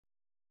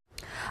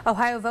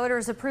Ohio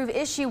voters approve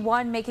Issue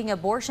 1, making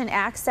abortion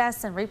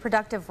access and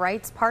reproductive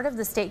rights part of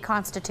the state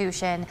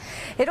constitution.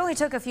 It only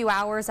took a few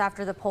hours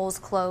after the polls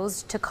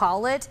closed to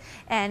call it,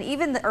 and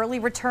even the early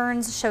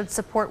returns showed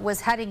support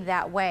was heading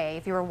that way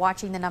if you were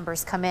watching the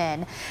numbers come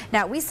in.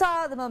 Now, we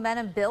saw the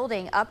momentum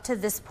building up to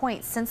this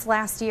point since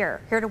last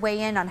year. Here to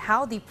weigh in on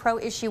how the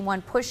pro-Issue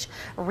 1 push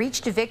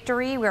reached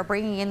victory, we are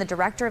bringing in the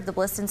director of the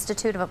Bliss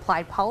Institute of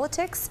Applied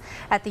Politics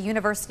at the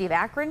University of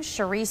Akron,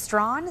 Cherie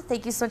Strawn.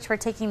 Thank you so much for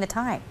taking the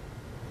time.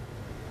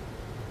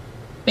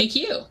 Thank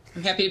you.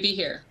 I'm happy to be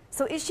here.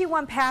 So Issue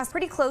 1 passed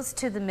pretty close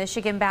to the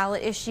Michigan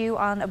ballot issue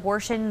on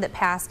abortion that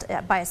passed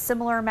by a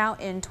similar amount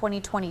in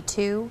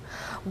 2022.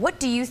 What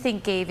do you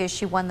think gave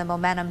Issue 1 the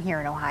momentum here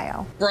in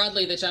Ohio?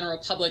 Broadly, the general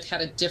public had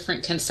a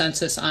different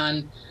consensus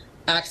on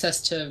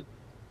access to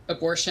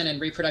abortion and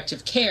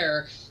reproductive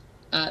care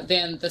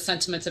than the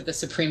sentiments of the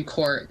Supreme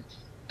Court.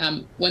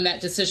 When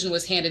that decision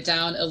was handed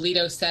down,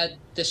 Alito said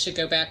this should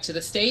go back to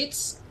the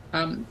states,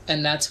 and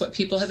that's what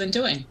people have been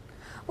doing.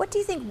 What do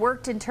you think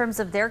worked in terms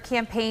of their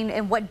campaign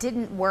and what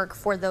didn't work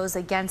for those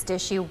against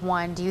Issue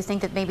 1? Do you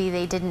think that maybe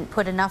they didn't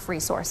put enough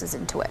resources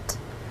into it?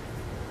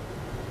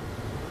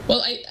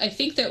 Well, I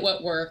think that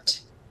what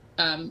worked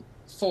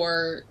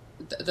for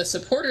the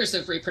supporters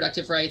of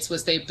reproductive rights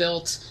was they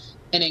built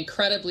an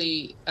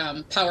incredibly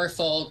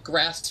powerful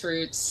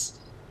grassroots,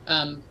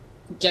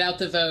 get out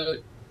the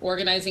vote,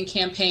 organizing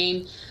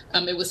campaign.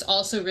 It was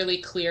also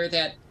really clear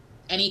that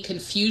any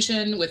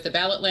confusion with the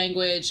ballot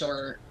language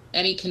or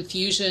any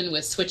confusion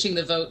with switching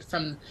the vote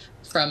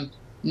from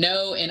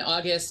no in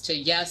August to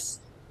yes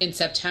in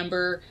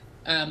September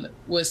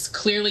was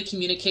clearly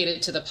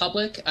communicated to the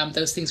public.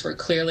 Those things were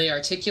clearly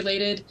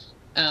articulated.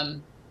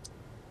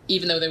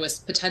 Even though there was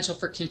potential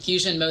for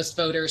confusion, most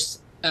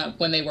voters,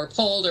 when they were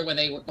polled or when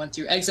they went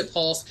through exit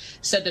polls,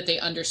 said that they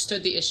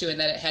understood the issue and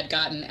that it had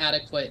gotten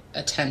adequate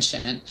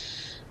attention.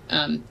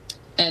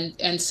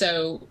 And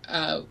so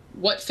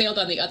what failed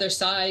on the other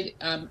side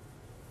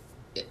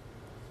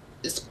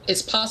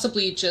is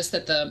possibly just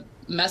that the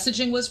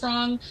messaging was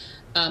wrong,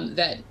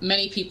 that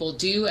many people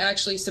do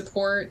actually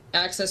support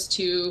access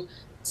to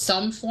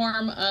some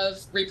form of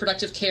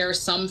reproductive care,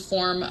 some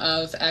form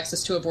of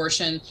access to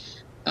abortion.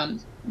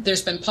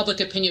 There's been public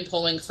opinion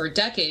polling for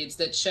decades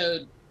that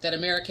showed that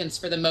Americans,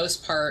 for the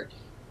most part,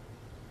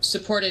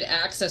 supported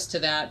access to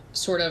that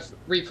sort of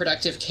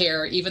reproductive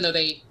care, even though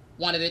they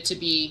wanted it to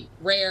be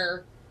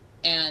rare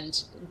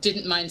and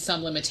didn't mind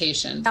some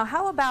limitation. Now,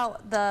 how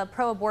about the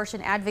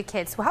pro-abortion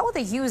advocates? How will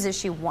they use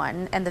Issue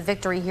 1 and the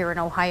victory here in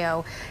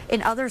Ohio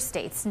in other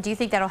states? And do you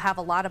think that'll have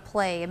a lot of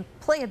play and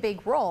play a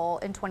big role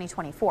in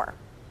 2024?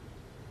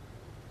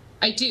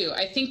 I do.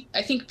 I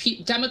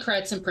think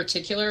Democrats in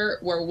particular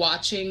were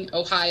watching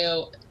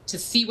Ohio to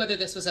see whether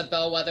this was a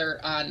bellwether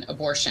on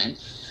abortion.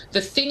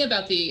 The thing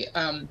about the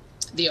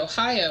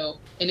Ohio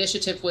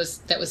initiative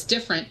that was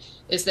different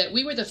is that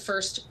we were the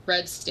first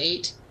red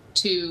state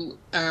to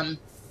have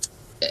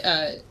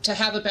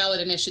a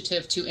ballot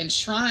initiative to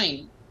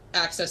enshrine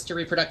access to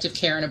reproductive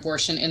care and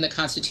abortion in the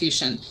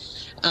Constitution.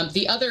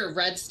 The other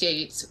red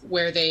states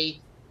where they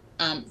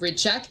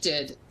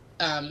rejected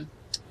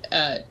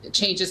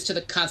changes to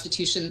the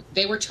Constitution,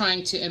 they were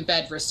trying to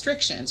embed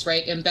restrictions,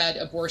 right?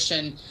 Embed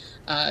abortion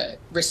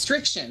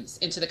restrictions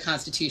into the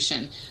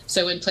Constitution.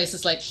 So in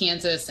places like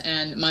Kansas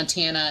and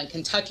Montana and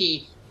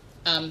Kentucky,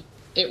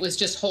 it was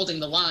just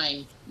holding the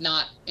line,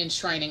 not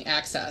enshrining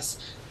access.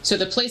 So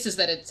the places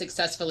that had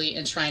successfully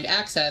enshrined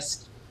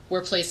access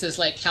were places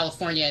like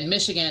California and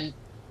Michigan,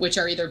 which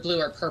are either blue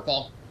or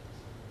purple.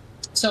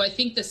 So I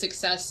think the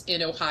success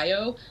in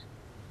Ohio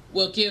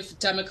will give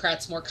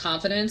Democrats more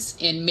confidence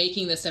in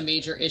making this a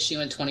major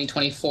issue in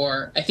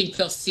 2024. I think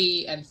they'll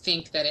see and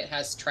think that it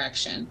has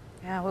traction.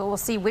 Yeah, well, we'll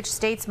see which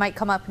states might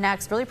come up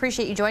next. Really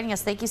appreciate you joining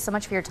us. Thank you so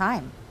much for your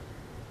time.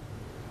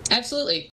 Absolutely.